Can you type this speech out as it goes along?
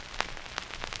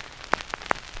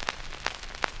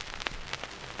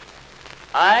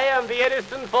I am the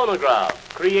Edison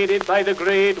phonograph, created by the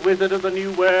great wizard of the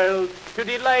New World to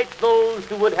delight those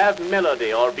who would have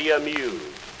melody or be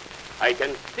amused. I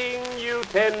can sing you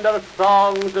tender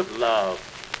songs of love.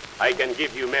 I can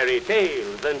give you merry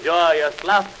tales and joyous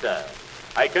laughter.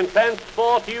 I can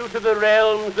transport you to the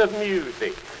realms of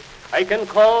music. I can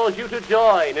cause you to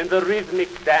join in the rhythmic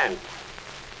dance.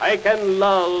 I can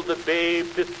lull the babe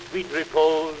to sweet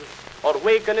repose, or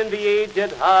waken in the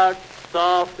aged heart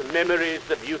soft memories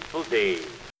of youthful days.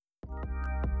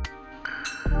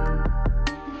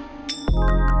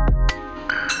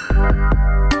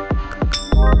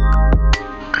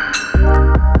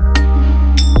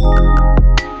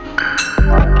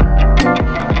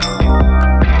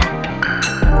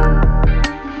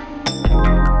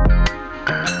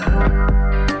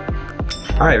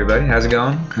 Hi everybody, how's it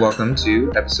going? Welcome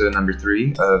to episode number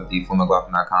 3 of the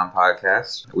FullMcLaughlin.com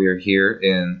podcast. We are here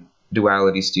in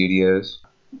Duality Studios,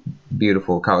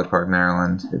 beautiful College Park,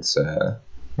 Maryland. It's,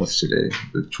 what's today?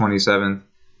 The 27th,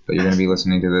 but you're going to be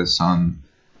listening to this on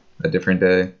a different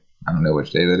day. I don't know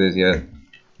which day that is yet,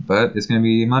 but it's going to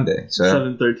be Monday. So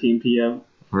 7:13 p.m.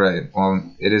 Right, well,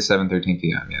 it is 7:13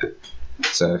 p.m. yet.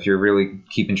 So if you're really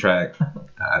keeping track,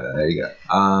 there you go.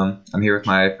 I'm here with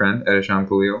my friend, Edisham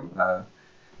Khalil.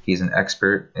 He's an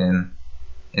expert in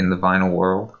the vinyl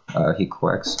world. He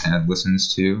collects and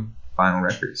listens to vinyl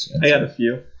records. And I got a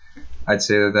few. I'd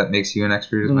say that makes you an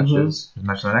expert as much as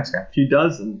the next guy. A few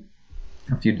dozen.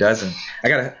 A few dozen. I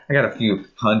got a few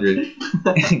hundred.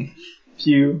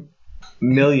 Few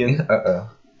million.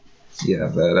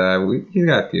 Yeah, but he's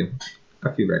got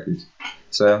a few records.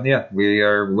 So yeah, we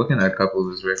are looking at a couple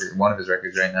of his records, one of his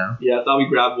records right now. Yeah, I thought we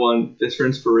grabbed one just for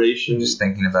inspiration. Just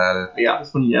thinking about it. I got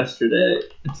this one yesterday.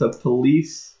 It's a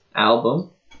Police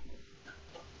album.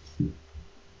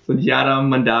 So Yada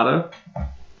Mandata,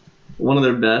 one of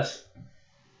their best.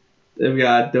 They've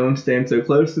got Don't Stand So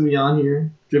Close to Me on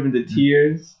here, Driven to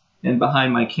Tears, and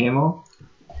Behind My Camel.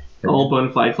 All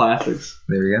bona fide classics.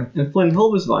 There we go. And Flynn,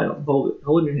 hold this vinyl.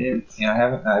 Hold it in your hands. Yeah, I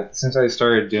haven't. Since I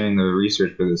started doing the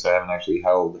research for this, I haven't actually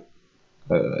held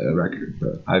a record,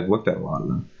 but I've looked at a lot of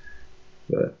them.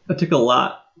 But It took a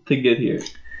lot to get here. it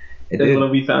That's did. what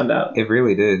we found out. It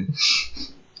really did.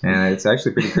 And it's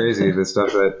actually pretty crazy the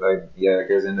stuff that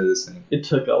goes into this thing. It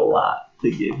took a lot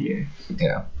to get here.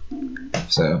 Yeah.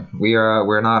 So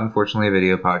we're not unfortunately a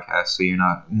video podcast, so you're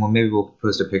not. Well, maybe we'll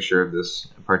post a picture of this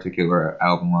particular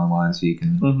album online so you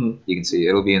can see.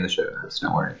 It'll be in the show notes.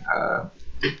 Don't worry.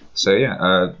 So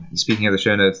yeah. Speaking of the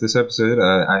show notes, this episode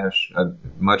I have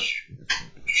much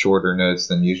shorter notes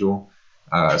than usual.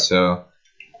 So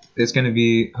it's going to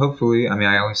be hopefully. I mean,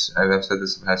 I've said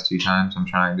this the past 2 times. I'm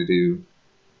trying to do,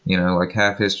 like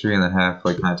half history and then half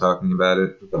like kind of talking about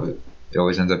it, but it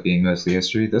always ends up being mostly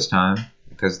history. This time,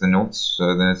 because the notes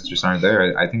just aren't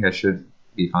there, I think I should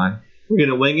be fine. We're going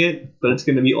to wing it, but it's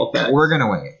going to be all facts. We're going to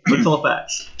wing it. But it's all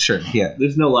facts. Sure, yeah.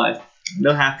 There's no lies.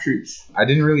 No half-truths. I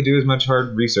didn't really do as much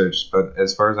hard research, but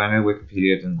as far as I know,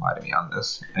 Wikipedia didn't lie to me on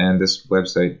this. And this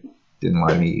website didn't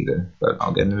lie to me either, but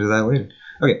I'll get into that later.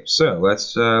 Okay, so let's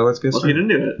get started. Let's get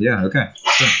into it. Yeah, okay.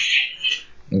 So,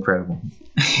 incredible.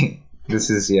 This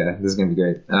is going to be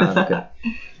great.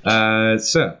 Okay.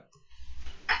 So,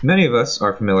 many of us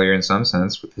are familiar in some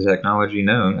sense with the technology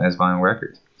known as vinyl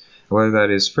records, whether that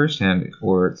is firsthand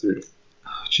or through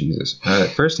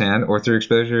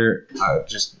exposure,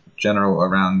 just general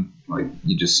around, like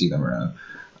you just see them around.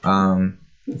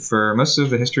 For most of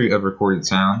the history of recorded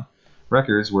sound,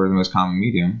 records were the most common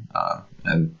medium,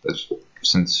 and that's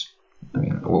since,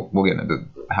 we'll get into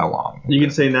how long. You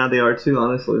can say now they are too,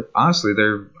 honestly. Honestly,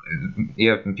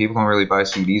 people don't really buy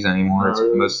CDs anymore. Not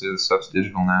really. Most of the stuff's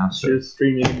digital now. So. Just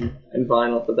streaming and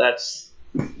vinyl, but that's...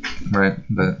 Right,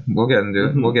 but we'll get into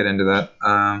it. We'll get into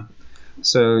that.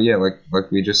 So yeah,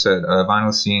 like we just said, vinyl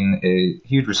has seen a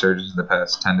huge resurgence in the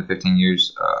past 10 to 15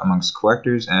 years amongst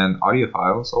collectors and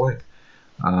audiophiles alike.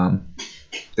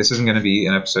 This isn't going to be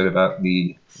an episode about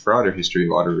the broader history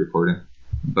of audio recording,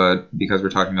 but because we're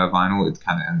talking about vinyl, it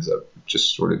kind of ends up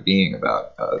just sort of being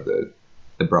about the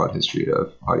broad history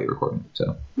of audio recording.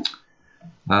 So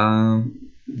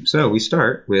we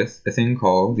start with a thing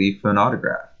called the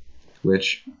phonautograph,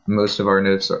 which most of our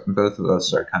notes, both of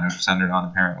us, are kind of centered on,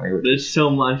 apparently. There's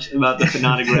so much about the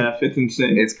phonautograph. It's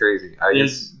insane. It's crazy.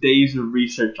 There's days of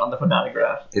research on the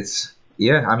phonautograph.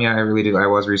 Yeah, I really did. I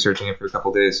was researching it for a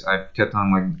couple days. I kept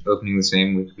on opening the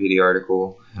same Wikipedia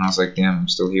article, and I was like, damn, I'm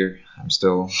still here. I'm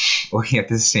still looking at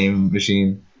this same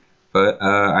machine. But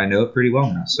I know it pretty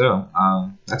well now, so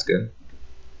that's good.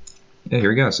 Yeah, here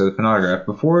we go. So the phonautograph.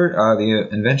 Before the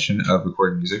invention of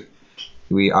recorded music,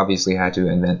 we obviously had to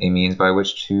invent a means by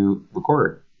which to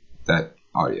record that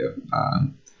audio.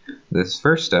 This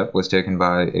first step was taken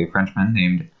by a Frenchman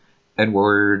named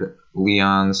Edward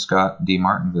Leon Scott de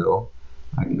Martinville.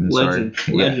 Legend.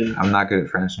 Yeah, I'm not good at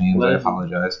French names. Legend. I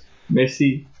apologize.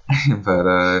 Merci.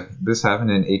 But this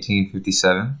happened in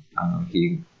 1857.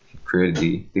 He created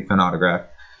the phonautograph.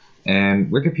 And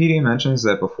Wikipedia mentions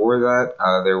that before that,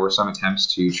 there were some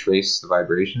attempts to trace the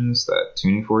vibrations that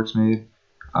tuning forks made,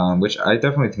 which I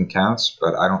definitely think counts,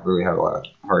 but I don't really have a lot of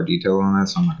hard detail on that,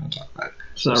 so I'm not going to talk about it.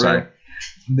 It's not sorry. Right.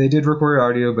 They did record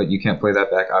audio, but you can't play that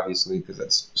back, obviously, because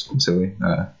that's silly.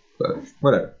 But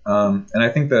whatever. And I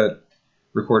think that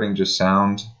recording just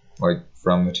sound, like,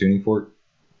 from a tuning fork,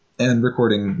 and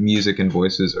recording music and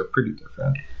voices are pretty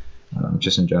different,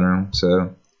 just in general.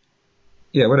 So,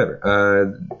 yeah,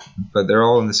 whatever. But they're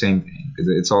all in the same vein.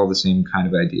 It's all the same kind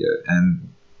of idea, and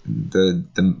the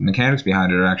mechanics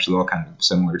behind it are actually all kind of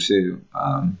similar too.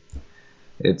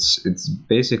 It's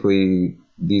basically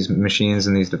these machines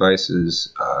and these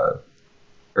devices are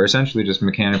essentially just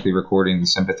mechanically recording the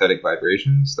sympathetic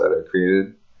vibrations that are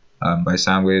created by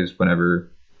sound waves whenever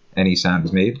any sound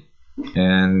is made,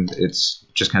 and it's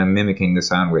just kind of mimicking the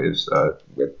sound waves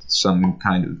with some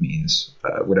kind of means,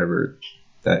 whatever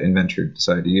that inventor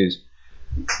decided to use.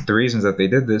 The reasons that they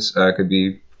did this could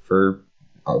be for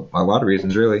a lot of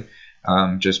reasons, really.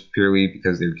 Just purely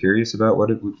because they were curious about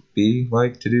what it would be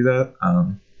like to do that,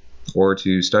 or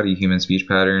to study human speech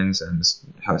patterns and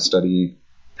study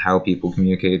how people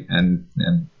communicate, and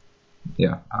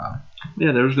yeah.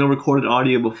 There was no recorded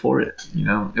audio before it.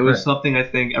 It was something I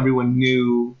think everyone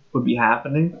knew would be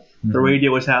happening. Mm-hmm. The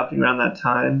radio was happening around that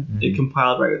time. Mm-hmm. It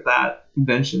compiled right with that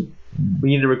invention. Mm-hmm. We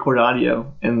needed to record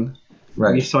audio, and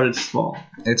we started small.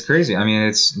 It's crazy. I mean,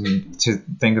 it's to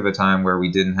think of a time where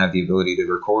we didn't have the ability to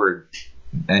record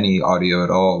any audio at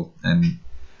all. And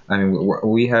I mean,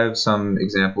 we have some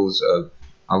examples of,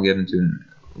 I'll get into it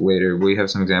later, we have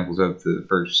some examples of the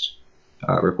first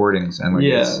recordings, and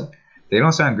they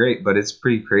don't sound great, but it's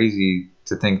pretty crazy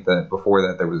to think that before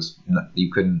that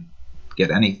you couldn't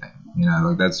get anything.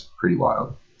 That's pretty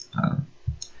wild.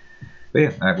 But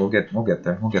yeah, we'll get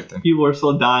there. People are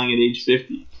still dying at age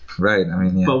 50. Right. I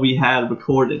mean, yeah. But we had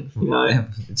recording.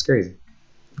 It's crazy.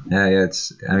 Yeah.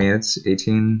 It's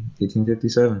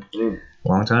 1857.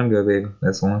 Long time ago, baby.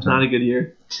 That's a long time. Not a good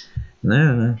year.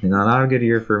 No, not a good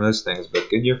year for most things, but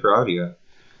good year for audio.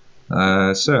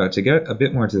 So to get a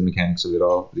bit more into the mechanics of it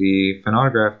all, the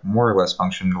phonautograph more or less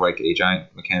functioned like a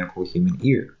giant mechanical human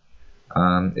ear.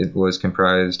 It was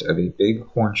comprised of a big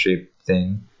horn-shaped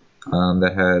thing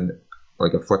that had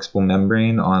like a flexible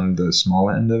membrane on the small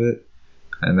end of it,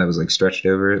 and that was like stretched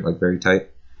over it, like very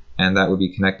tight, and that would be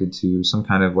connected to some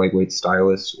kind of lightweight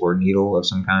stylus or needle of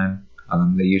some kind.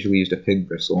 They usually used a pig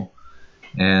bristle,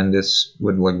 and this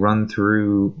would like run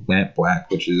through lamp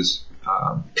black, which is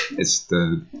it's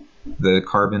the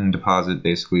carbon deposit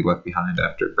basically left behind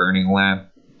after burning a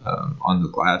lamp on the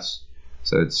glass.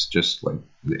 So it's just like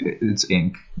it's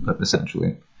ink,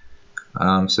 essentially.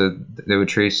 So they would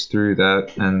trace through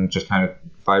that and just kind of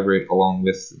vibrate along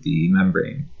with the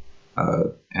membrane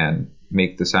and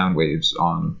make the sound waves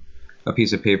on a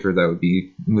piece of paper that would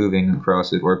be moving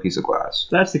across it, or a piece of glass.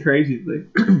 That's the crazy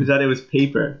thing, is that it was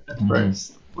paper at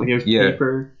first. Like it was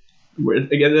paper.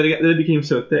 Again, then it became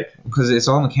so thick. Because it's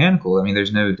all mechanical. I mean,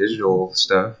 there's no digital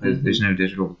stuff. Mm-hmm. There's no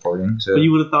digital recording. So.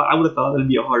 But I would have thought it'd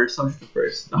be a harder subject at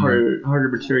first, a harder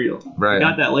material. Right. We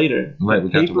got that later.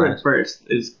 Right. Paper at first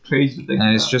is crazy to think about.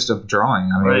 And it's just a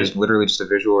drawing. I mean, it's literally just a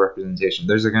visual representation.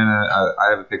 I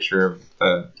have a picture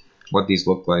of what these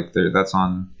look like. That's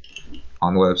on the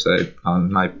website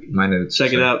on my notes.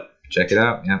 Check it out. Check it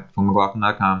out. Yeah,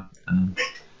 philmclaughlin.com.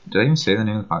 Did I even say the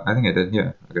name of the podcast? I think I did.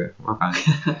 Yeah. Okay. We're fine.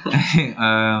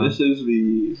 This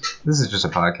is just a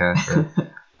podcast.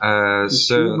 Right?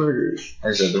 So, like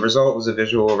I said, the result was a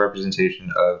visual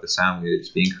representation of the sound waves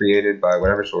being created by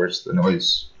whatever source the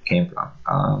noise came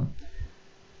from.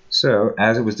 So,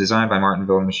 as it was designed by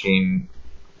Martinville, the machine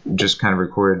just kind of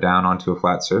recorded down onto a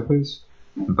flat surface.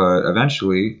 But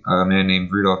eventually, a man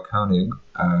named Rudolf Koenig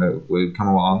would come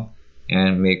along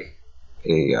and make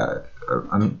a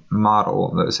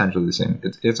model, essentially the same.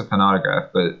 It's a phonautograph,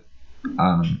 but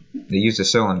they used a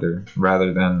cylinder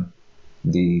rather than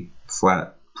the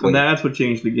flat plate. And that's what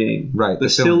changed the game. Right. The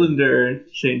cylinder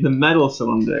changed, the metal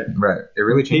cylinder. Right. It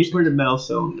really changed. Paper to metal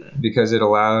cylinder. Because it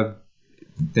allowed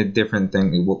the different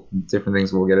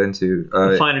things we'll get into.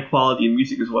 The finer quality of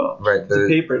music as well. Right. The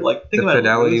paper, think about it. The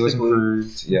fidelity was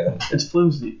improved. Yeah. It's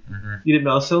flimsy. Mm-hmm. You get a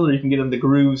metal cylinder, you can get in the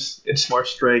grooves. It's more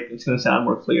straight. It's going to sound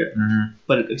more clear. Mm-hmm.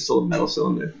 But it's still a metal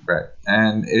cylinder. Right.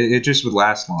 And it just would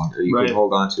last longer. You could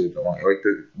hold on to it for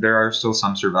longer. There are still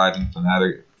some surviving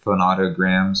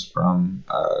phonograms from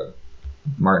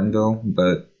Martinville,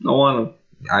 but I want them.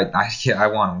 I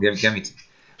want them. Give me two.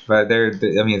 But I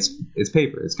mean, it's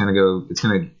paper. It's gonna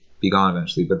be gone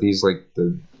eventually. But these, like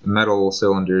the metal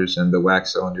cylinders and the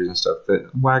wax cylinders and stuff, that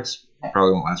wax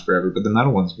probably won't last forever, but the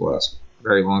metal ones will last a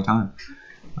very long time.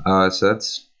 So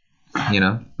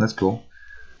that's cool.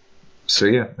 So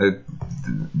yeah,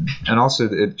 and also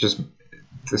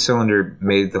the cylinder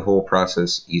made the whole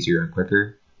process easier and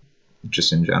quicker,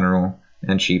 just in general,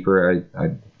 and cheaper.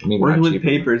 I mean, working with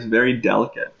paper is very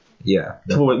delicate. Yeah.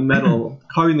 So with metal,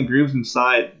 carving the grooves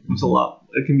inside is a lot.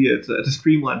 It can be it's a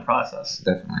streamlined process.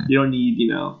 Definitely. You don't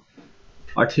need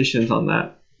artisans on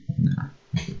that. No,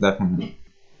 definitely.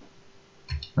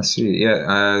 Let's see. Yeah.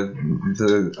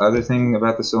 The other thing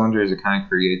about the cylinder is it kind of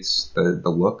creates the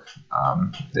look.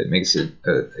 It makes it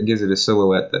gives it a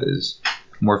silhouette that is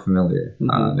more familiar.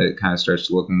 Mm-hmm. It kind of starts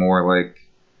to look more like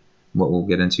what we'll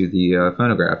get into the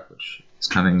phonograph, which is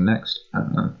coming next.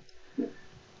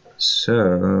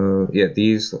 So yeah,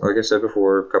 these, like I said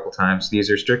before a couple times,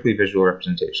 these are strictly visual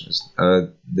representations.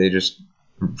 They just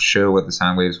show what the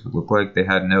sound waves would look like. They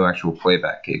had no actual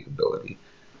playback capability.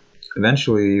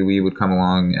 Eventually, we would come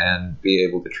along and be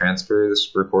able to transfer this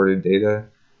recorded data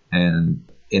and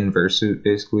inverse it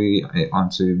basically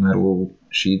onto metal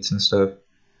sheets and stuff.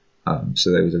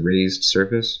 So there was a raised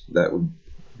surface that would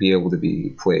be able to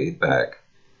be played back.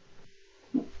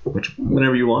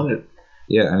 Whenever you want it.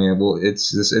 Yeah, I mean, well,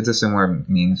 it's a similar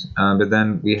means. But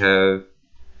then we have,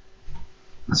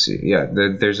 let's see, yeah,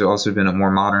 there's also been a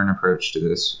more modern approach to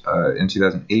this. In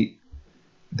 2008,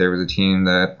 there was a team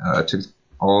that took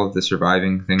all of the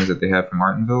surviving things that they had from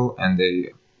Martinville, and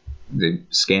they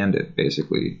scanned it,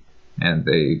 basically, and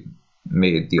they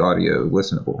made the audio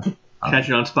listenable. Catch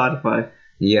it on Spotify.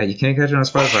 Yeah, you can't catch it on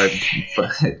Spotify,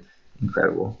 but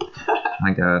incredible.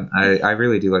 My God, I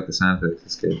really do like the sound effects.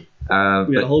 It's good.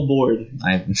 We got a whole board.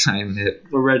 I'm hip.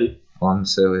 We're ready. Well, I'm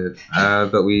so hip.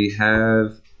 But we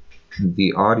have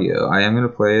the audio. I am gonna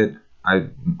play it. I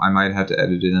might have to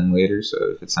edit it in later. So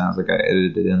if it sounds like I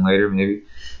edited it in later, maybe.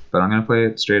 But I'm gonna play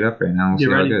it straight up right now. We'll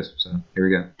see how it goes. So here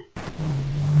we go.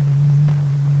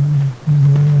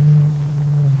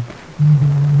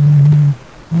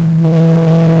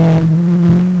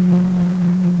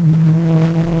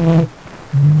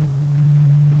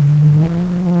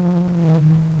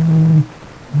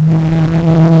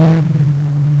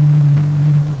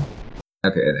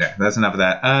 Okay, there. That's enough of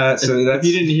that. So if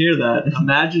you didn't hear that,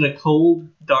 imagine a cold,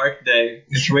 dark day.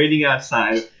 It's raining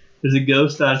outside. There's a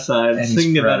ghost outside and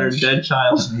singing about her dead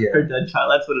child. Yeah. Her dead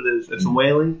child. That's what it is. It's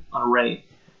wailing on rain.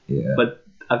 Yeah. But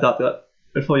I thought that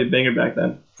it was probably a banger back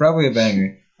then. Probably a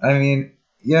banger. I mean,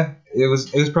 yeah, it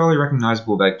was probably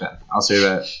recognizable back then. I'll say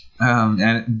that.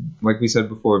 And like we said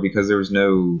before, because there was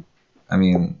no, I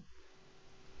mean,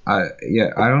 I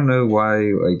don't know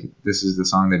why like this is the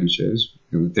song that he chose.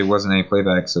 There wasn't any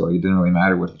playback, so like, it didn't really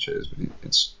matter what he chose. But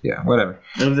it's whatever.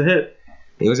 It was a hit.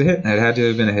 It was a hit. It had to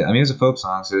have been a hit. I mean, it was a folk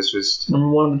song, so it's just #1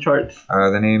 on the charts.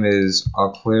 The name is Au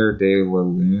Clair de la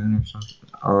Lune or something.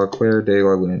 Au Clair de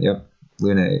la Lune. Yep.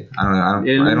 Lune. I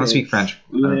don't speak French.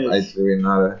 I'm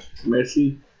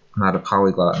not a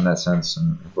polyglot in that sense,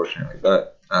 unfortunately.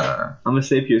 But I'm a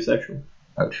sapiosexual.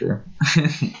 Oh, true.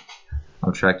 I'm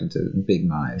attracted to big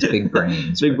minds, big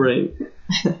brains. Big brain.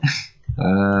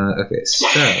 Okay, so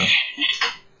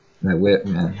that whip,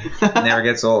 man, never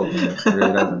gets old. Man. It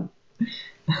really doesn't.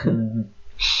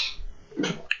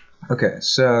 Okay,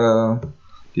 so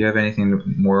do you have anything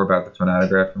more about the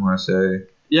phonograph you want to say?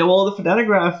 Yeah, well, the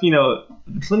phonograph,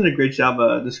 Flynn did a great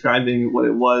job describing what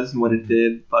it was and what it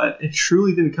did, but it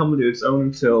truly didn't come into its own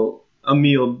until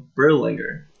Emil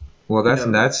Berlinger. Well, that's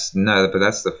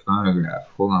the phonograph.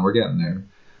 Hold on, we're getting there.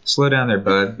 Slow down there,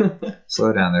 bud.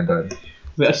 Slow down there, bud.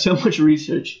 We got so much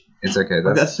research. It's okay.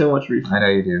 That's so much research. I know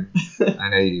you do. I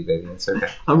know you do, baby. It's okay.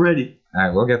 I'm ready. All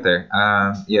right, we'll get there.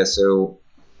 Yeah. So,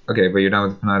 okay, but you're done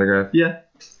with the phonograph. Yeah.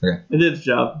 Okay. It did its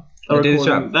job. It did its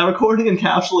job. That recording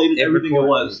encapsulated everything it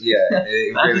was. Yeah. That's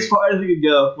really, as far as we could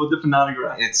go with the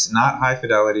phonograph. It's not high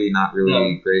fidelity, not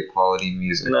really great quality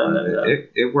music. No.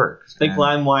 It works. Think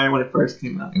LimeWire when it first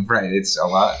came out. Right. It's a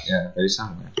lot. Yeah. Very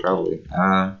similar, probably.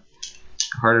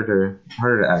 Harder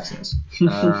to access.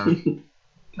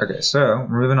 Okay, so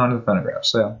we're moving on to the phonograph.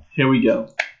 So here we go.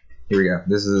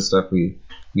 This is the stuff we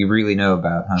really know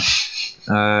about,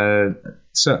 huh?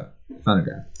 So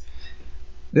phonograph.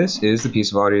 This is the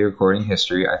piece of audio recording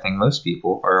history I think most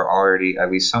people are already at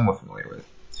least somewhat familiar with.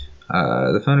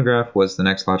 The phonograph was the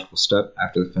next logical step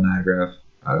after the phonograph,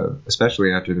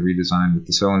 especially after the redesign with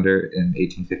the cylinder in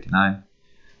 1859.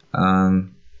 The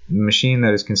machine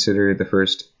that is considered the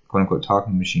first quote-unquote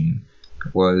talking machine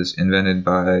was invented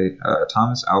by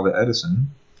Thomas Alva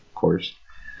Edison, of course.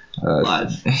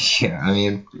 Lies. Yeah, I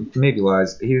mean, maybe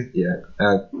lies.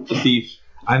 A thief.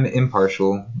 I'm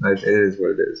impartial. It is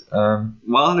what it is.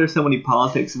 Why are there so many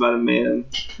politics about a man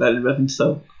that invented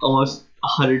stuff almost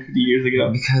 150 years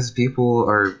ago? Because people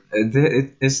are.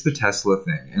 It's the Tesla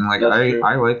thing, and like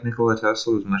I like Nikola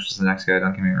Tesla as much as the next guy.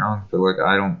 Don't get me wrong, but like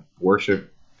I don't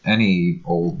worship any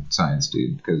old science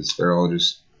dude because they're all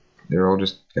just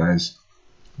guys.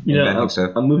 You know,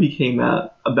 a movie came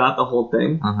out about the whole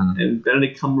thing, and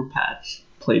Benedict Cumberbatch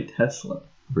played Tesla.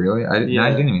 Really? I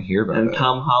didn't even hear about that. And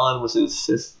Tom Holland was his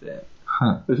assistant.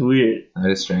 Huh. It was weird.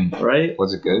 That is strange. Right?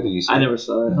 Was it good? Did you see I never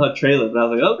saw it. I saw a trailer, but I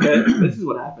was like, okay, this is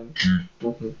what happened.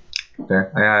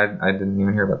 Fair. I didn't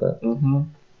even hear about that.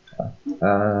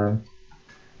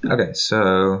 Okay,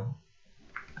 so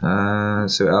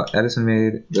Edison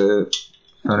made the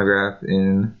phonograph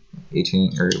in when did he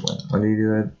do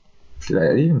that? Did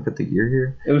I even put the year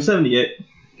here? It was 78.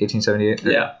 1878?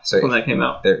 Yeah, so when that came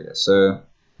out. There you go. So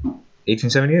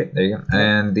 1878, there you go.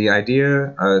 And the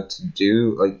idea to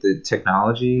do, like, the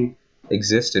technology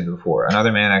existed before.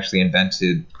 Another man actually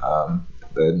invented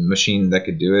the machine that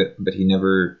could do it, but he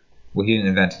didn't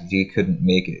invent it, he couldn't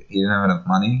make it. He didn't have enough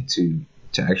money to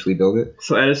actually build it.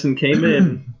 So Edison came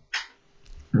in.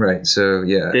 Right, so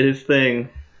yeah. Did his thing.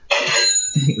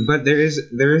 But there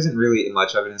isn't really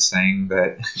much evidence saying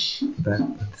that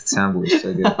soundboard is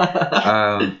so good.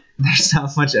 There's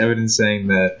not much evidence saying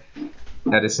that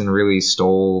Edison really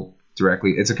stole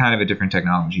directly. It's a kind of a different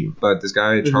technology. But this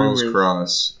guy Charles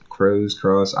Cross,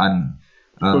 I don't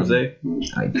know,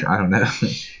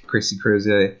 Chrissy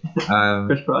Crozet.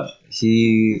 Chris Cross.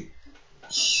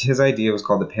 His idea was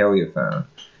called the Paleophone,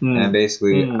 and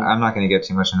basically, I'm not going to get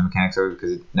too much into the mechanics of it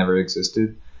because it never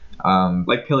existed.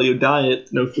 Like paleo diet,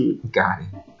 no food. Got it.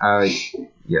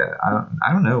 Yeah,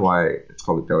 I don't know why it's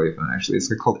called the Paleophone. Actually, it's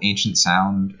like called Ancient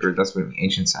Sound, or that's what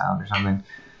Ancient Sound or something.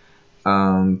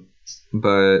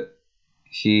 But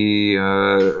he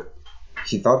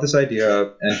thought this idea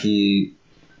up, and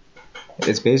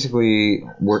it's basically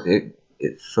it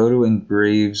photo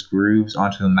engraves grooves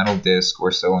onto a metal disc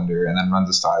or cylinder, and then runs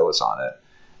a stylus on it,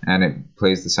 and it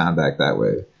plays the sound back that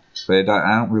way. But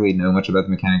I don't really know much about the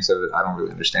mechanics of it. I don't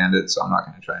really understand it, so I'm not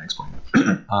going to try and explain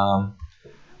it.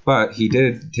 But he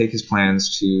did take his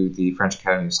plans to the French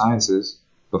Academy of Sciences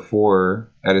before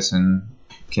Edison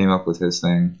came up with his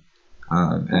thing,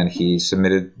 and he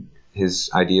submitted his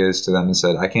ideas to them and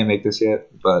said, "I can't make this yet,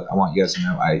 but I want you guys to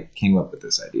know I came up with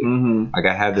this idea. Like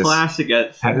I had this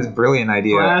had this brilliant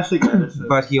idea." Classic Edison.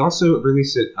 But he also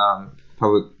released it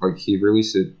public, like he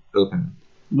released it open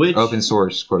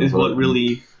source, quote is unquote. What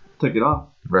really took it off.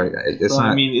 Right. It's not.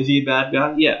 I mean, is he a bad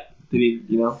guy? Yeah. Did he?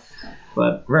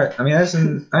 But right. I mean,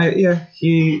 Edison.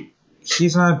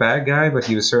 He's not a bad guy, but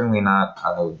he was certainly not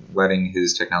letting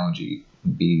his technology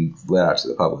be let out to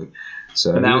the public.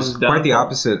 So he was quite the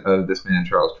opposite of this man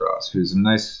Charles Cross, who's a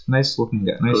nice looking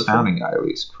guy, nice sounding guy at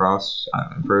least. Cross,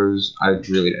 Cross, I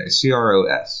really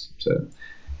CROS. So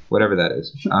whatever that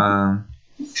is.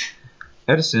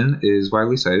 Edison is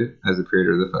widely cited as the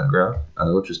creator of the phonograph,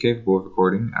 which was capable of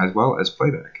recording as well as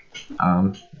playback.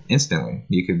 Instantly,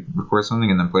 you could record something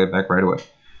and then play it back right away.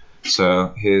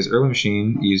 So his early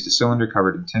machine used a cylinder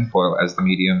covered in tinfoil as the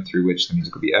medium through which the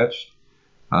music would be etched.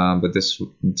 But this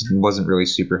wasn't really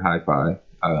super hi-fi.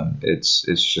 It's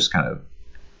just kind of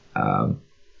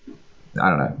I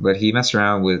don't know. But he messed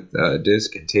around with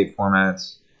disc and tape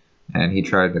formats, and he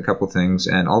tried a couple things,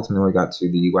 and ultimately got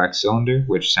to the wax cylinder,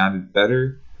 which sounded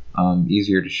better,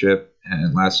 easier to ship,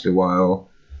 and lasted a while.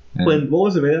 What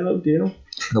was it made of? Do you know?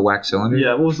 The wax cylinder?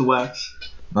 Yeah. What was the wax?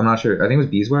 I'm not sure. I think it was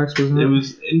beeswax, wasn't it? It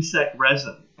was insect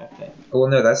resin, I think. Oh, well,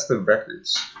 no, that's the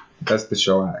records. That's the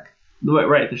shellac.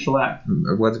 Right, the shellac.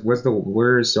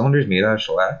 Were cylinders made out of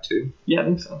shellac too? Yeah, I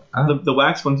think so. Oh. The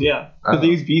wax ones, yeah. But they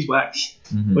use beeswax,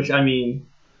 which I mean.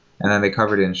 And then they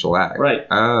covered it in shellac. Right.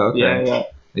 Oh, okay. Yeah.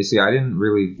 You see, I didn't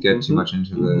really get too much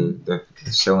into the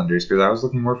cylinders because I was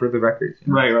looking more for the records.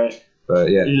 You know? Right. But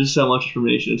yeah. There's just so much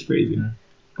information. It's crazy.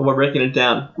 But we're breaking it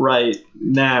down right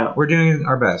now. We're doing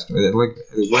our best. Like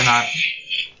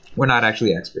we're not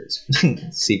actually experts.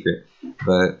 It's secret.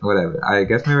 But whatever. I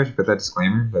guess maybe I should put that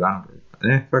disclaimer, but I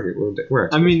don't. Fuck it. We're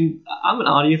experts. I mean, I'm an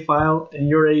audiophile, and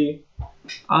you're a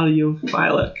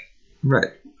audiophilic.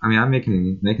 Right. I mean, I'm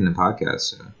making the podcast,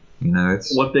 so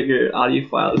it's. What bigger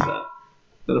audiophile is that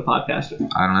than a podcaster?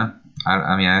 I don't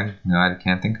know. I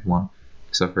can't think of one.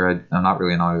 Except for I'm not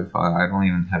really an audiophile. I don't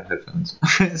even have headphones,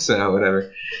 so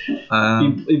whatever.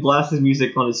 He blasts his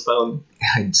music on his phone.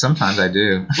 Sometimes I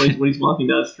do. When he's walking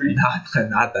down the street.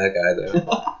 Not that guy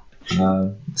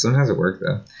though. Sometimes it works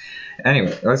though.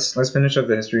 Anyway, let's finish up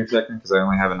the history second because I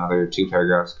only have another 2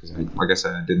 paragraphs because, like I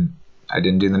said, I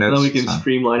didn't do the notes. Then we can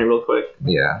streamline it real quick.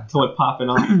 Yeah. Someone popping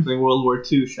off during World War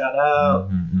II. Shout out.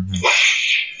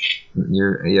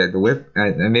 The whip.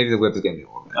 Maybe the whip is getting me a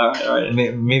little bit. All right.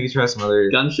 Maybe try some other.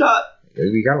 Gunshot.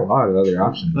 We got a lot of other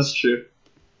options. That's true.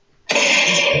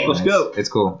 Let's go. It's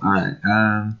cool. All right.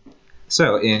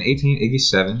 So in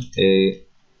 1887,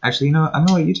 actually, you know, I'm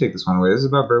gonna let you take this one away. This is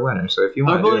about Berliner. So if you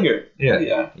want. Berliner.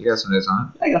 Yeah. You got some notes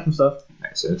on it? I got some stuff. All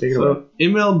right, so take it away.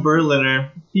 Emil Berliner,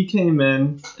 he came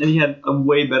in and he had a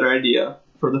way better idea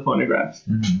for the phonographs.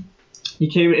 He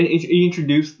came and he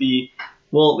introduced it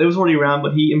was already around,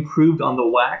 but he improved on the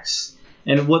wax.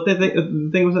 And what the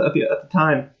thing was at the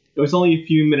time, it was only a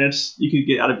few minutes you could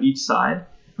get out of each side.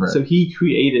 Right. So he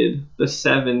created the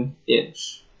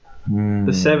 7-inch.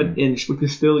 The 7-inch, which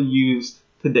is still used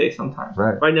today sometimes.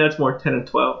 Right now it's more 10 and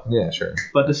 12. Yeah, sure.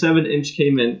 But the 7-inch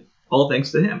came in all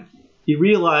thanks to him. He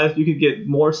realized you could get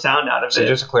more sound out of it. So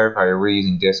just to clarify, we're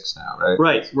using discs now, right?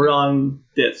 Right. We're on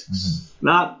discs.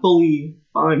 Not fully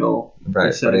final.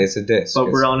 Right, but it's a disc.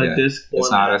 But we're on a disc format.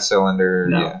 It's not a cylinder.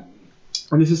 No. Yeah.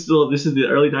 And this is the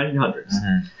early 1900s.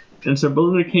 And so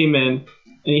Berliner came in and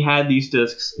he had these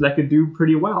discs that could do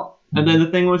pretty well. And then the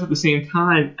thing was, at the same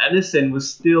time, Edison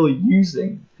was still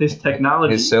using his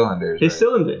technology. His cylinders.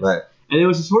 Right. And it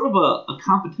was sort of a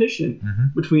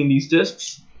competition between these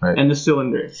discs and the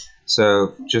cylinders.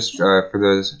 So just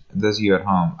for those of you at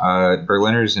home,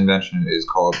 Berliner's invention is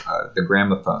called the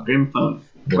gramophone. Gramophone.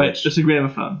 Right, just a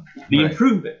gramophone. The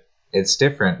improvement. It's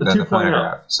different than the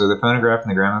phonograph. So the phonograph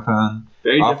and the gramophone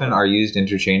often are used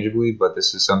interchangeably, but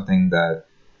this is something that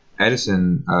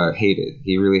Edison hated.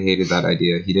 He really hated that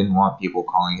idea. He didn't want people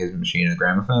calling his machine a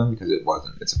gramophone because it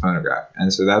wasn't. It's a phonograph.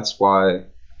 And so that's why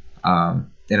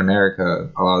in America,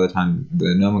 a lot of the time,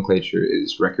 the nomenclature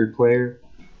is record player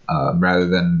rather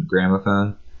than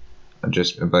gramophone.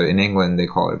 But in England, they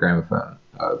call it a gramophone.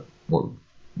 Well,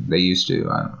 they used to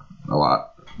a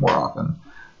lot more often.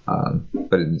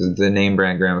 But the name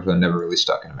brand gramophone never really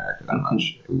stuck in America that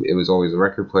much. It was always a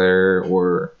record player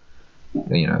or,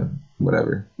 you know,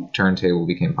 whatever. Turntable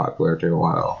became popular after a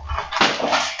while.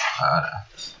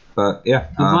 But yeah.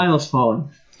 The vinyl's fallen.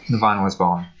 The vinyl is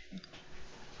fallen.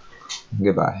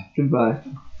 Goodbye.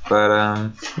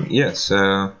 But yeah,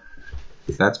 so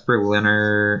that's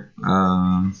Berliner.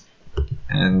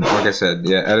 And like I said,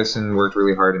 yeah, Edison worked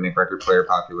really hard to make record player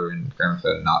popular and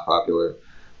gramophone not popular.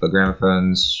 But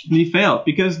gramophones... He failed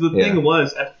because the thing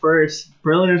was, at first,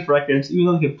 Berliner's records, even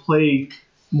though they could play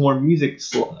more music,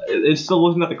 it still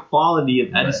wasn't at the quality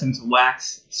of Edison's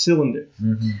wax cylinder.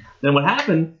 Then what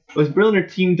happened was Berliner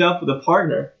teamed up with a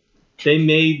partner. They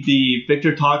made the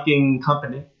Victor Talking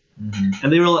Company,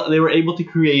 and they were able to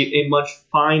create a much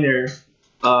finer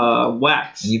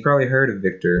wax. And you probably heard of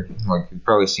Victor, like you've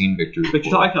probably seen Victor.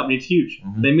 Victor Talking Company, it's huge.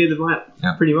 They made the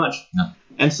vinyl, pretty much.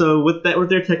 And so with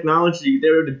their technology, they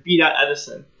were able to beat out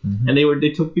Edison, and they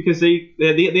took because they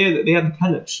had the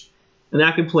 10-inch, and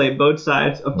that could play both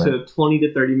sides up to 20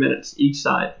 to 30 minutes each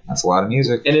side. That's a lot of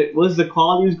music. And the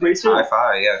quality was great too.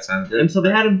 Hi-fi, yeah, it sounds good. And so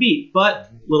they had him beat, but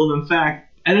little known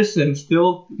fact, Edison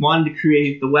still wanted to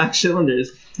create the wax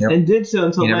cylinders and did so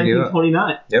until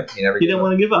 1929. He didn't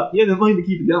want to give up. He had the money to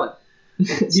keep it going.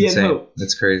 He had hope.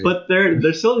 That's crazy. But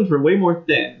their cylinders were way more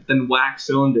thin than wax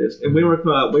cylinders, and way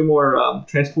more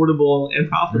transportable and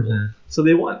profitable. So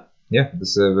they won. Yeah,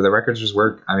 the records just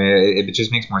work. I mean, it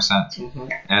just makes more sense.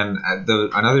 And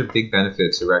another big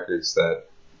benefit to records that,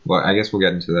 well, I guess we'll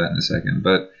get into that in a second.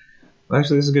 But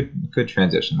actually, this is a good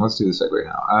transition. Let's do the segue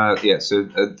now. So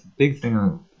a big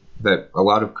thing that a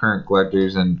lot of current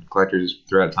collectors and collectors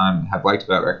throughout time have liked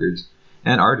about records,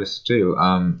 and artists too,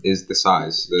 is the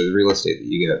size, the real estate that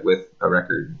you get with a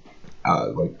record,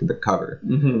 like the cover.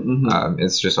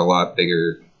 It's just a lot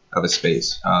bigger of a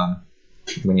space.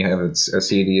 When you have a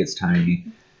CD, it's tiny.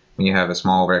 When you have a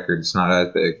small record, it's not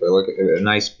as big. But like a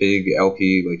nice big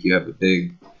LP, like you have a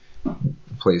big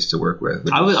place to work with.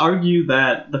 I would argue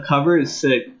that the cover is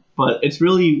sick, but it's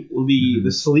really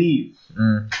the sleeve.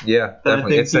 Yeah,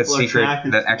 definitely. It's that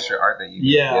secret, that extra art that you get.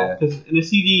 Yeah, because in the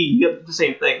CD, you get the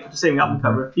same thing, the same album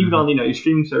cover, even on your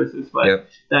streaming services. But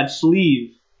that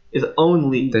sleeve is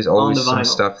only there's always on the vinyl.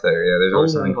 Some stuff there. Yeah, there's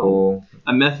always something cool.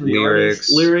 A message from the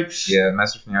lyrics. Yeah,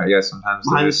 message from the artist. Yeah, sometimes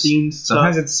behind the scenes.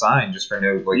 Sometimes it's signed just for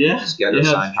no. Like you just get a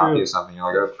signed copy of something. You're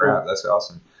like, oh crap, that's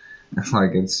awesome.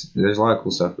 Like there's a lot of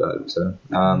cool stuff about it. So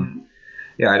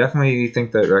yeah, I definitely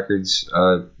think that records.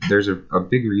 There's a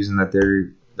big reason that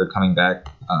they're coming back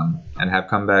and have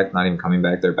come back. Not even coming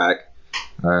back, they're back.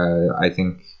 I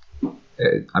think.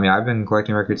 I've been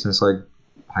collecting records since like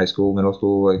high school, middle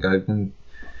school. Like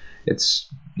it's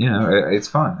you know, it's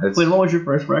fun. It's, Wait, what was your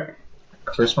first record?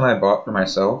 First one I bought for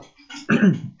myself.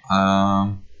 Let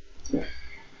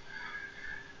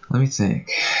me think.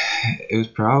 It was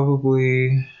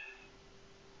probably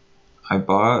I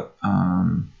bought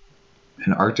an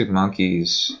Arctic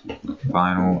Monkeys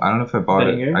vinyl. I don't know if I bought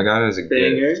it. I got it as a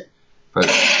gift, but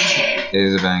it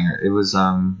is a banger. It was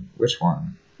which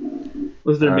one?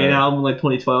 Was their main album like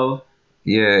 2012?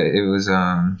 Yeah, it was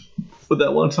With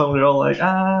that one song they're all like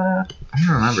I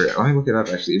don't remember. Let me look it up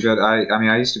actually. But I mean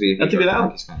I used to be a That's a good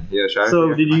album. fan. Yeah,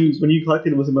 so did you when you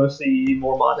collected was it mostly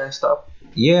more modern stuff?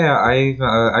 Yeah,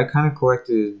 I kind of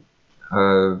collected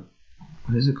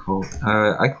what is it called?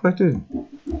 I collected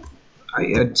I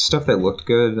had stuff that looked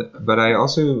good, but I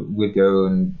also would go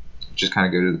and just kind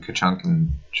of go to the Ka-Chunk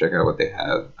and check out what they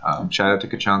have. Shout out to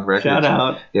Ka-Chunk Records. Shout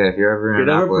out. Yeah, if you're ever in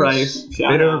Annapolis.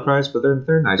 Bit overpriced, but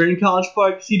they're nice. If you're in College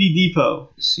Park, CD Depot.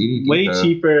 CD Depot. Way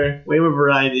cheaper, way more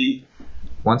variety.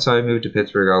 Once I move to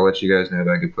Pittsburgh, I'll let you guys know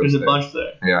that I could put. There's a bunch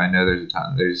there. Yeah, I know there's a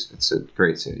ton. It's a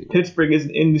great city. Pittsburgh is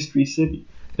an industry city.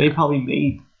 They probably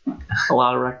made a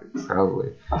lot of records.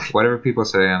 Probably. Whatever people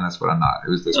say, and that's what I'm not. It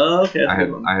was this one. Oh, okay. I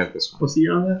had this one. What's the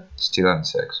year on that? It's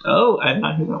 2006. Oh, I did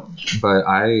not hear that one. But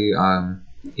I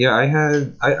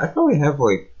probably have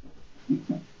like,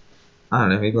 I don't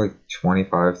know, maybe like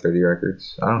 25, 30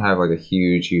 records. I don't have like a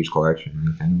huge collection or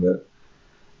anything, but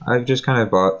I've just kind of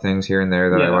bought things here and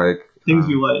there that I like. Things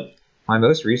you like. My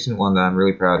most recent one that I'm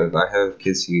really proud of, I have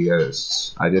Kids See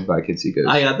Ghosts. I did buy Kids See Ghosts.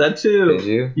 I got that too. Did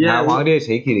you? Yeah. How long did it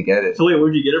take you to get it? So wait,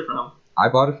 where'd you get it from? I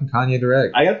bought it from Kanye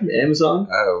Direct. I got it from Amazon.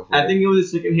 Oh. I think it was a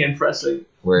secondhand pressing.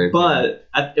 But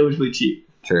it was really cheap.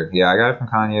 Sure. Yeah, I got it from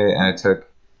Kanye, and it took.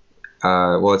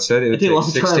 It said it would take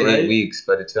 6 to 8 weeks,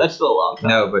 but it took. That's still a long time.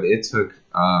 No, but it took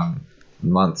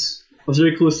months. Was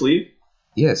there a cool sleeve?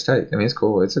 Yeah, it's tight. I mean, it's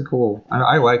cool. It's a cool.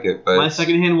 I like it, but my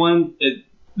secondhand one,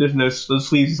 there's no those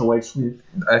sleeves. It's a white sleeve.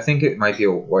 I think it might be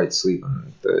a white sleeve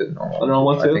on the normal. The normal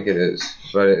one too. I think it is,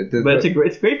 but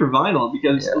it's great for vinyl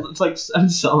because it's like 7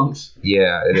 songs.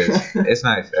 Yeah, it is. It's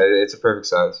nice. It's a perfect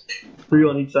size. 3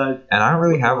 on each side. And I don't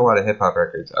really have a lot of hip hop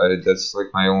records. That's like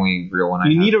my only real one.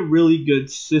 You need a really good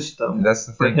system. That's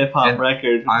the thing. For hip hop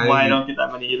records. Why I don't get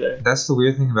that many either. That's the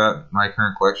weird thing about my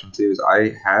current collection too. Is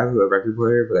I have a record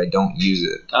player, but I don't use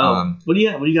it. Oh. What do you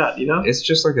have? What do you got? You know? It's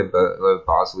just like a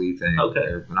Bosley thing. Okay.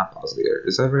 Or not Bosley.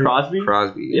 Is that right? Crosby.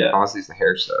 Crosby. Yeah. Bosley's the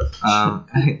hair stuff.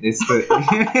 It's the.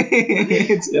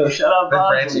 Yo, shout out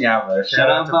Bosley. Branching out there. Shout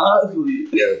out to Bosley.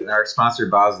 Yeah, our sponsor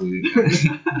Bosley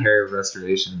Hair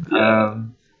Restoration. Yeah.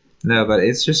 No, but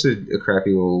it's just a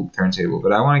crappy little turntable.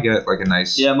 But I want to get like a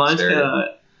nice. Yeah, mine's kind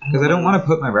of. Because I don't want to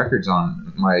put my records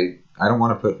on my. I don't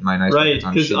want to put my nice records on.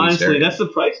 Right, because honestly, stereo. that's the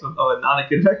price of not a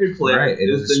good record player. Right,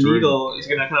 the needle is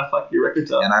gonna kind of fuck your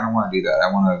records up. And I don't want to do that.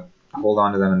 I want to hold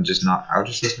on to them and just not. I'll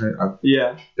just listen.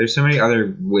 Yeah. There's so many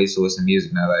other ways to listen to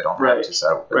music now that I don't have to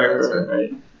settle for that.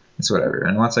 Right. It's whatever.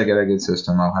 And once I get a good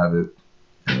system, I'll have it.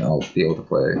 And I'll be able to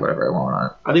play whatever I want on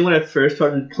it. I think when I first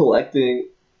started collecting,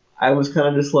 I was kind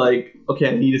of just like, okay,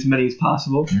 I need as many as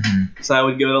possible. Mm-hmm. So I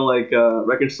would go to like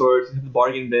record stores, hit the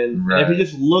bargain bin, and if it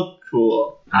just looked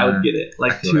cool, I would get it.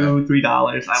 Like $2, $3,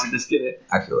 I would just get it.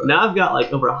 I feel that. Now I've got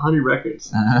like over 100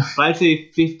 records. But I'd say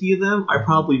 50 of them are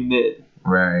probably mid.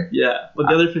 Right. Yeah, but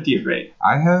the other 50 are great.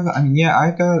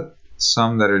 I've got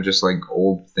some that are just like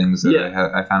old things that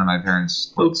I found in my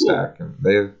parents' stack. And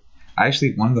they have,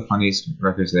 actually, one of the funniest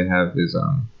records they have is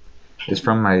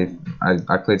from I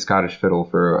played Scottish fiddle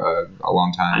for a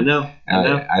long time. I know.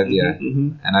 Yeah.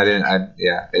 Mm-hmm. And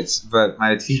but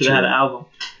my teacher. Should have had an album.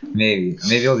 Maybe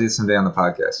I'll do it someday on the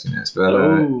podcast, who knows? But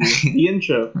the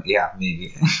intro. Yeah,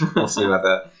 maybe. We'll see about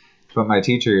that. But my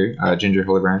teacher, Ginger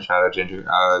Hildebrand, shout out Ginger.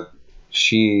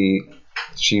 She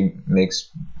makes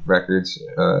records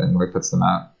and like puts them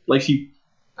out. Like she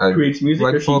creates music,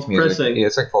 like or folk she's music. pressing? Yeah,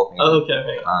 it's like folk music. Oh,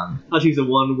 okay. I thought she's a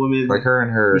one-woman. Like her and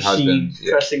her husband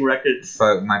pressing records.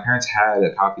 But my parents had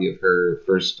a copy of her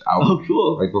first album. Oh,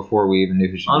 cool! Like before we even knew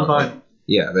who she was. Like,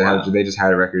 yeah, they just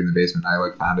had a record in the basement. I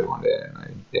like found it one day,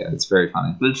 and it's very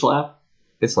funny. Did it slap?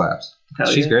 It slaps.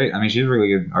 She's great. I mean, she's a really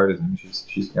good artist. I mean,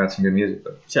 she's got some good music.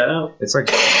 But shout out. It's like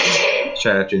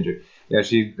shout out Ginger. Yeah,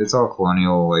 it's all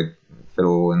colonial like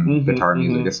fiddle and guitar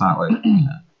music. Mm-hmm. It's not like,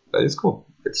 but it's cool.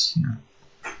 It's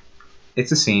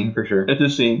a scene for sure. It's a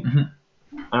scene. Mm-hmm.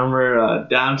 I remember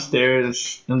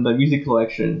downstairs in the music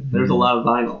collection, there was a lot of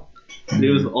vinyl. Mm-hmm.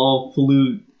 It was all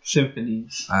flute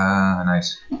symphonies.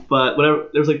 Nice. But whatever,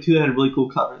 there was like 2 that had really cool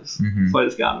covers, so I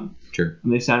just got them. Sure.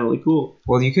 And they sound really cool.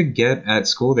 Well, you could get at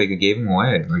school. They gave them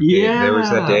away. Like there was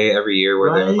that day every year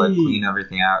where they would like clean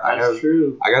everything out. That's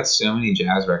true. I got so many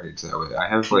jazz records that way. I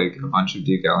have like a bunch of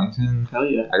Duke Ellington. Hell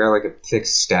yeah. I got like a thick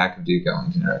stack of Duke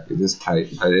Ellington records. It's tight.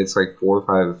 It's like 4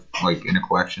 or 5 like in a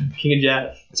collection. King of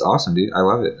Jazz. It's awesome, dude. I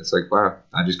love it. It's like, wow,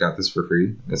 I just got this for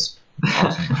free. That's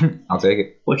awesome. I'll take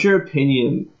it. What's your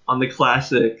opinion on the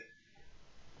classic,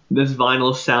 "Does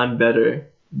vinyl sound better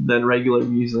than regular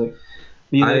music"?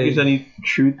 Do you think there's any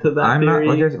truth to that theory?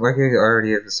 Not, like I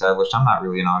already have established, I'm not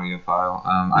really an audiophile.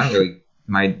 I don't really,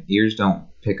 my ears don't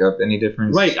pick up any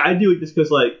difference. Right, I do it just because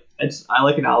like I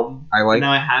like an album.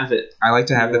 Now I have it. I like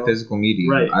to have the physical medium.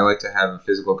 Right. I like to have a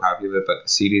physical copy of it, but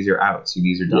CDs are out.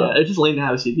 CDs are done. Yeah, it's just lame to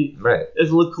have a CD. Right. It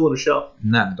doesn't look cool on a shelf.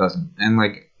 No, it doesn't. And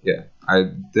like, yeah,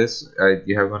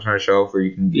 you have a bunch on a shelf where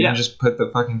you can just put the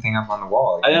fucking thing up on the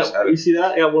wall. You see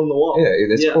that? I got one on the wall. Yeah,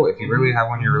 that's cool. If you really have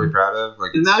one you're really proud of,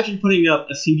 like, imagine putting up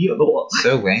a CD on the wall.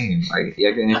 So lame. Like, yeah,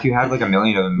 and if you had like a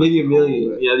million of them, maybe a million.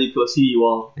 Cool, yeah, you put a CD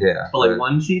wall. Yeah, but like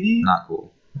one CD, not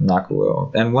cool. Not cool at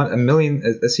all. And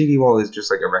a CD wall is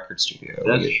just like a record studio.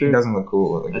 That's like, true. It doesn't look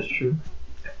cool. Like, that's true.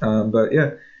 But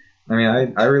yeah, I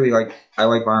mean, I really like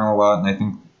vinyl a lot, and I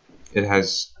think it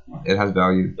has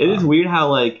value. It is weird how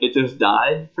like it just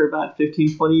died for about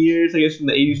 15, 20 years. I guess in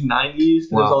the 80s and 90s,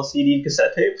 there's all CD and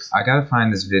cassette tapes. I gotta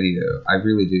find this video. I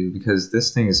really do, because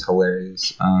this thing is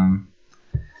hilarious.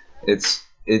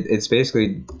 It's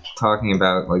basically talking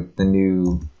about like the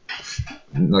new.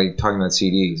 Like talking about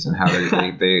CDs and how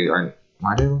they aren't.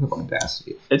 Why do they look up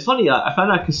Audacity? It's funny. I found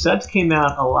out cassettes came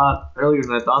out a lot earlier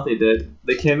than I thought they did.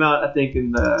 They came out, I think,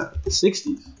 in the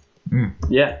 60s. Mm.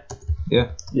 Yeah.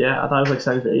 I thought it was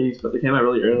like 70s or 80s, but they came out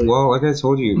really early. Well, like I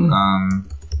told you,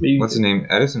 what's his name?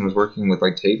 Edison was working with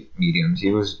like tape mediums.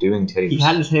 He was doing tapes. He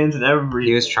had his hands in every.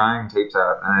 He was trying tapes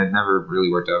out, and it never really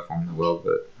worked out for him in the world,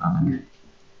 but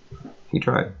he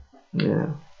tried.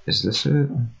 Yeah. Is this it?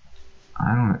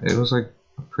 I don't know. It was like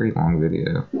a pretty long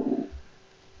video.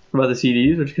 About the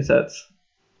CDs or cassettes?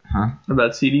 Huh?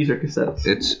 About CDs or cassettes?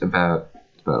 It's about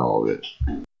all of it.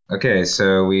 Okay,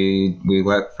 so we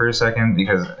left for a second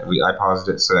because I paused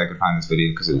it so I could find this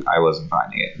video because I wasn't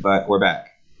finding it. But we're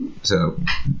back. So,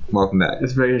 welcome back.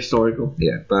 It's very historical.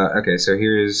 Yeah, but okay, so I'm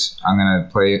going to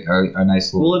play a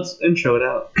nice little... Well, let's intro it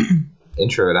out.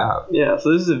 Intro it out? Yeah,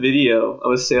 so this is a video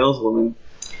of a saleswoman.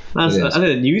 I think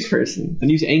a news person, a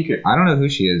news anchor. I don't know who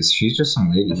she is. She's just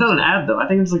some lady. It's not an ad though. I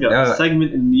think it's like a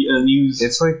segment in the news.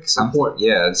 It's like some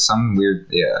it's some weird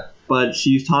But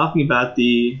she's talking about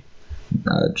the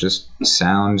just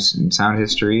sound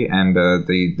history and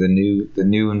the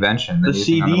new invention. The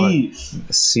CDs.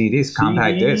 The CDs,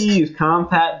 compact discs.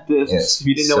 Compact discs. Yes. If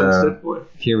you didn't know what it stood for.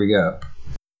 Here we go.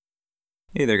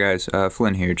 Hey there guys,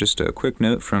 Flynn here. Just a quick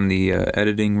note from the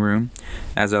editing room.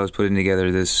 As I was putting together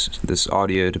this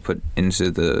audio to put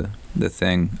into the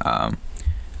thing,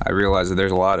 I realized that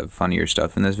there's a lot of funnier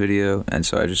stuff in this video, and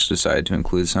so I just decided to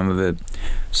include some of it.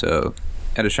 So,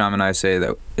 Edisham and I say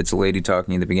that it's a lady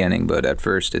talking in the beginning, but at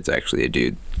first it's actually a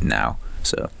dude now.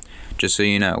 So, just so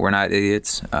you know, we're not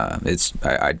idiots.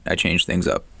 I changed things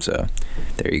up, so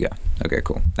there you go. Okay,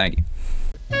 cool. Thank you.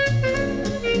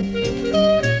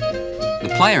 The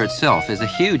player itself is a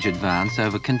huge advance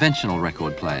over conventional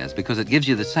record players because it gives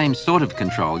you the same sort of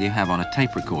control you have on a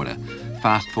tape recorder.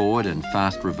 Fast forward and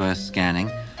fast reverse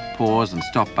scanning, pause and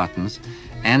stop buttons,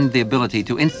 and the ability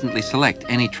to instantly select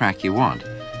any track you want.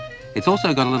 It's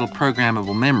also got a little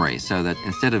programmable memory so that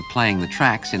instead of playing the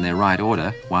tracks in their right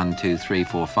order, 1, 2, 3,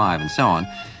 4, 5 and so on,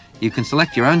 you can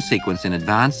select your own sequence in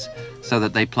advance so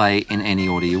that they play in any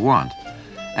order you want.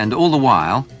 And all the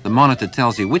while, the monitor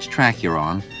tells you which track you're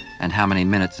on and how many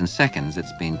minutes and seconds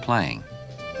it's been playing.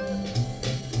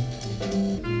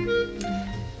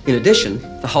 In addition,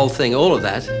 the whole thing, all of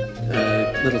that,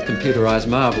 little computerized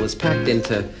marvel is packed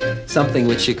into something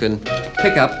which you can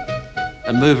pick up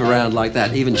and move around like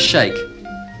that, even shake,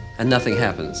 and nothing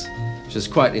happens, which is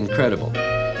quite incredible.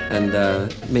 And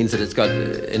means that it's got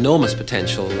enormous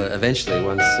potential eventually,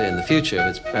 once in the future,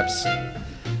 it's perhaps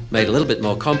made a little bit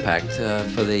more compact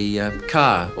for the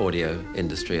car audio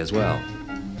industry as well.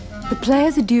 The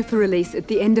players are due for release at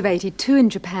the end of '82 in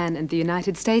Japan and the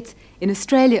United States, in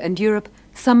Australia and Europe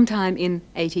sometime in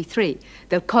 '83.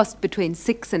 They'll cost between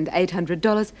 $600 and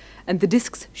 $800, and the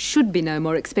discs should be no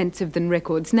more expensive than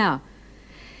records now.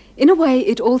 In a way,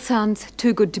 it all sounds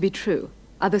too good to be true.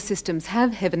 Other systems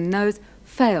have, heaven knows,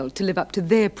 failed to live up to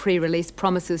their pre-release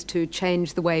promises to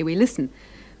change the way we listen.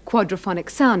 Quadraphonic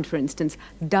sound, for instance,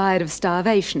 died of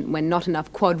starvation when not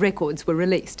enough quad records were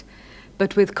released.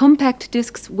 But with compact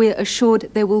discs, we're assured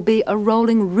there will be a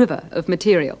rolling river of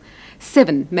material.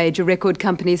 7 major record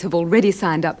companies have already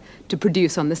signed up to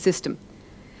produce on the system.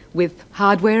 With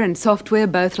hardware and software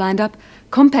both lined up,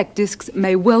 compact discs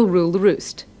may well rule the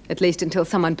roost, at least until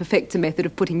someone perfects a method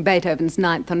of putting Beethoven's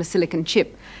Ninth on a silicon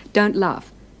chip. Don't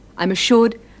laugh. I'm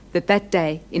assured that that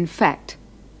day, in fact,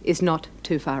 is not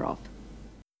too far off.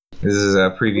 This is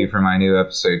a preview for my new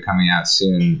episode coming out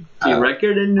soon. The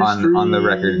record industry. On the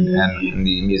record and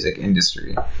the music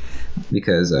industry.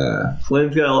 Because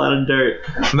Flynn's got a lot of dirt.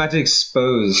 I'm about to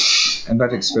expose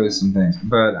some things.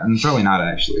 But I'm probably not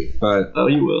actually. But oh,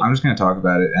 you will. I'm just going to talk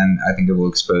about it, and I think it will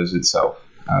expose itself.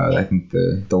 I think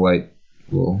the light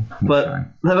will shine. But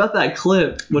about that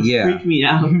clip, what freaked me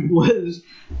out was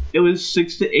it was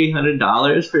 $600 to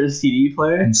 $800 for a CD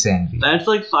player. Insanity. That's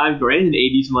like $5,000 in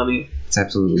 80s money. It's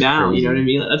absolutely now, crazy. You know what I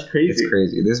mean? That's crazy. It's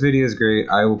crazy. This video is great.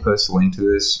 I will post a link to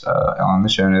this on the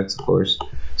show notes, of course.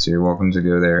 So you're welcome to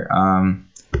go there.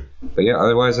 But yeah,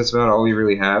 otherwise that's about all we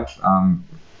really have.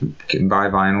 Buy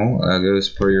vinyl. Go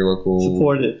support your local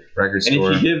support it. Record store.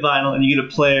 And if you get vinyl and you get a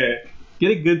player,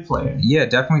 get a good player. Yeah,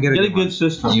 definitely get a good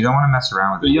system. You don't want to mess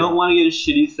around with it. You don't want to get a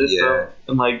shitty system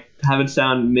and like have it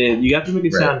sound mid. You have to make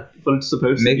it sound what it's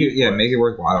supposed to be. Make it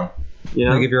worthwhile. You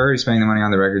know? Like if you're already spending the money on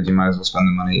the records, you might as well spend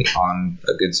the money on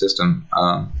a good system.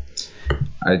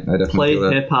 I definitely play feel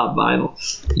that. Hip hop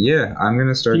vinyls. Yeah, I'm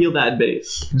gonna start. Feel that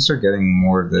bass. I'm gonna start getting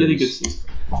more of those. Get a good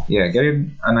system. Yeah, get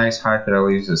a nice high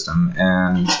fidelity system,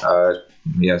 and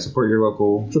support your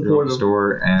local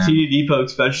store and CD Depot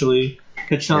especially.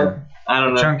 Ka-chunk. Yeah. I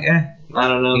don't know. Chunk, I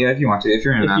don't know. Yeah, if you want to. If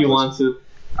you're in If you want to.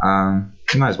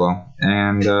 You might as well.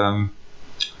 And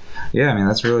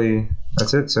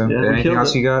that's it. So anything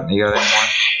else you got? You got any more?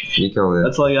 You killed it.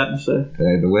 That's all I got to say.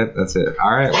 The whip, that's it.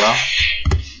 Alright, well.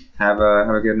 Have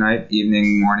a good night,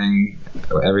 evening, morning,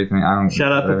 everything.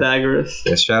 Shout out Pythagoras.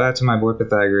 Yeah, shout out to my boy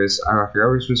Pythagoras. I forgot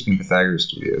we're supposed to be in Pythagoras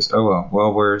Studios. Oh well.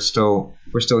 Well, we're still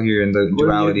here in the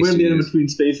Duality Studios. We're in the in between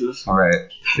spaces. All right,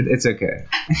 it's okay.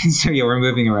 So yeah, we're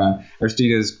moving around. Our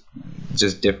studio's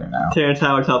just different now. Terrence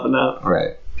Howard's helping out. All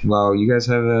right. Well, you guys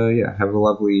have a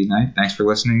lovely night. Thanks for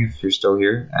listening if you're still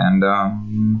here, and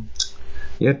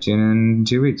tune in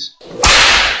 2 weeks.